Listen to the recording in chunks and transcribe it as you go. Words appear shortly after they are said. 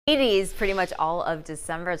80s pretty much all of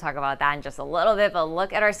December. Talk about that in just a little bit, but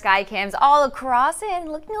look at our sky cams all across it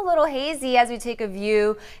and looking a little hazy as we take a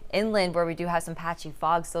view inland where we do have some patchy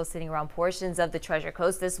fog still sitting around portions of the Treasure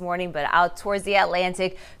Coast this morning, but out towards the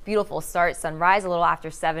Atlantic, beautiful start sunrise a little after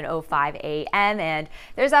 7:05 a.m. and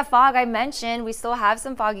there's that fog I mentioned. We still have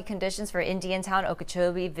some foggy conditions for Indiantown,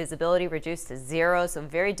 Okeechobee, visibility reduced to 0, so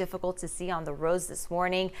very difficult to see on the roads this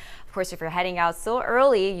morning. Of course, if you're heading out so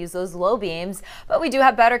early, use those low beams, but we do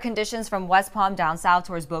have better conditions from West Palm down south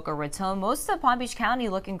towards Boca Raton. Most of Palm Beach County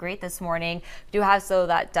looking great this morning. We do have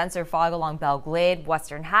that denser fog along Belle Glade,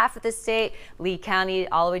 western half of the state, Lee County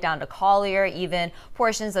all the way down to Collier, even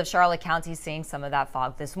portions of Charlotte County seeing some of that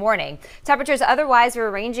fog this morning. Temperatures otherwise were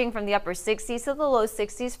ranging from the upper 60s to the low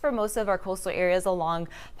 60s for most of our coastal areas along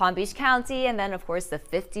Palm Beach County, and then of course the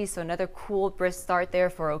 50s, so another cool brisk start there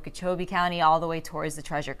for Okeechobee County all the way towards the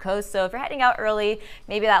Treasure Coast. So if you're heading out early,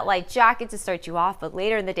 maybe that light jacket to start you off, but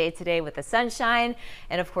later in the day today with the sunshine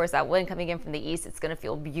and of course that wind coming in from the east, it's going to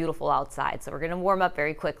feel beautiful outside. So we're going to warm up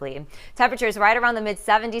very quickly. Temperatures right around the mid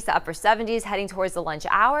 70s to upper 70s heading towards the lunch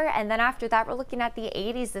hour, and then after that we're looking at the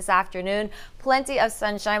 80s this afternoon. Plenty of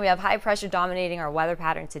sunshine. We have high pressure dominating our weather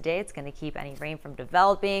pattern today. It's going to keep any rain from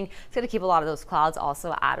developing. It's going to keep a lot of those clouds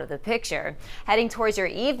also out of the picture. Heading towards your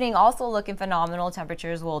evening, also looking phenomenal.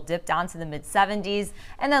 Temperatures will dip down to the mid 70s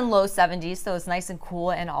and then low 70s, so it's nice and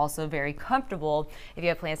cool and also very comfortable if you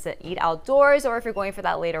have plans to eat outdoors or if you're going for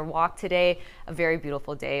that later walk today. A very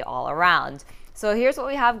beautiful day all around. So here's what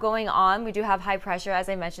we have going on. We do have high pressure, as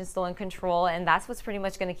I mentioned, still in control, and that's what's pretty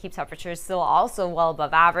much going to keep temperatures still also well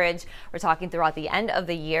above average. We're talking throughout the end of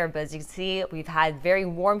the year, but as you can see, we've had very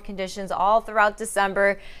warm conditions all throughout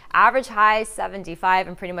December. Average high 75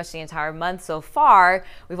 and pretty much the entire month so far.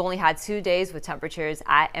 We've only had 2 days with temperatures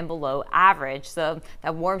at and below average, so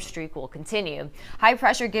that warm streak will continue. High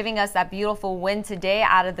pressure giving us that beautiful wind today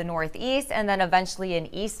out of the northeast and then eventually an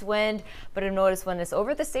east wind. But notice when it's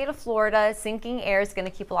over the state of Florida, sinking air is going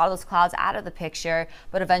to keep a lot of those clouds out of the picture,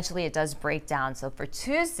 but eventually it does break down. So for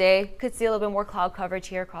Tuesday, could see a little bit more cloud coverage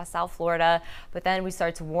here across South Florida, but then we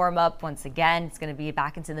start to warm up once again. It's going to be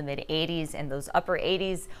back into the mid 80s, and those upper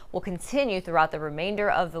 80s will continue throughout the remainder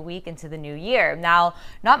of the week into the new year. Now,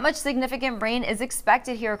 not much significant rain is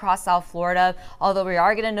expected here across South Florida, although we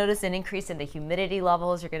are going to notice an increase in the humidity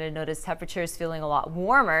levels. You're going to notice temperatures feeling a lot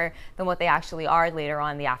warmer than what they actually are later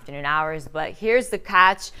on in the afternoon hours. But here's the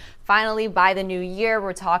catch. Finally, by the new year,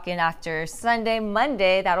 we're talking after Sunday,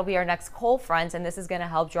 Monday, that'll be our next cold front, and this is going to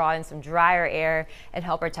help draw in some drier air and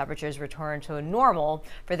help our temperatures return to a normal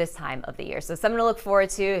for this time of the year. So something to look forward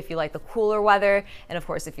to if you like the cooler weather, and of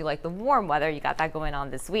course, if you like the warm weather, you got that going on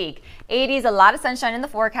this week. 80s, a lot of sunshine in the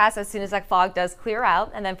forecast as soon as that fog does clear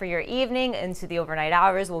out, and then for your evening into the overnight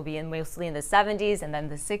hours, we'll be mostly in the 70s and then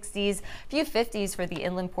the 60s, a few 50s for the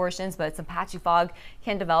inland portions, but some patchy fog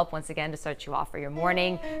can develop once again to start you off for your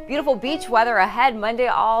morning. Beautiful beach weather ahead Monday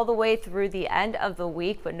all the way through the end of the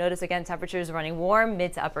week, but notice again temperatures running warm,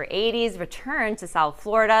 mid to upper 80s, return to South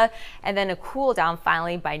Florida, and then a cool down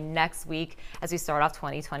finally by next week as we start off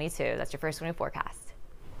 2022. That's your first winter forecast.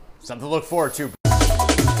 Something to look forward to.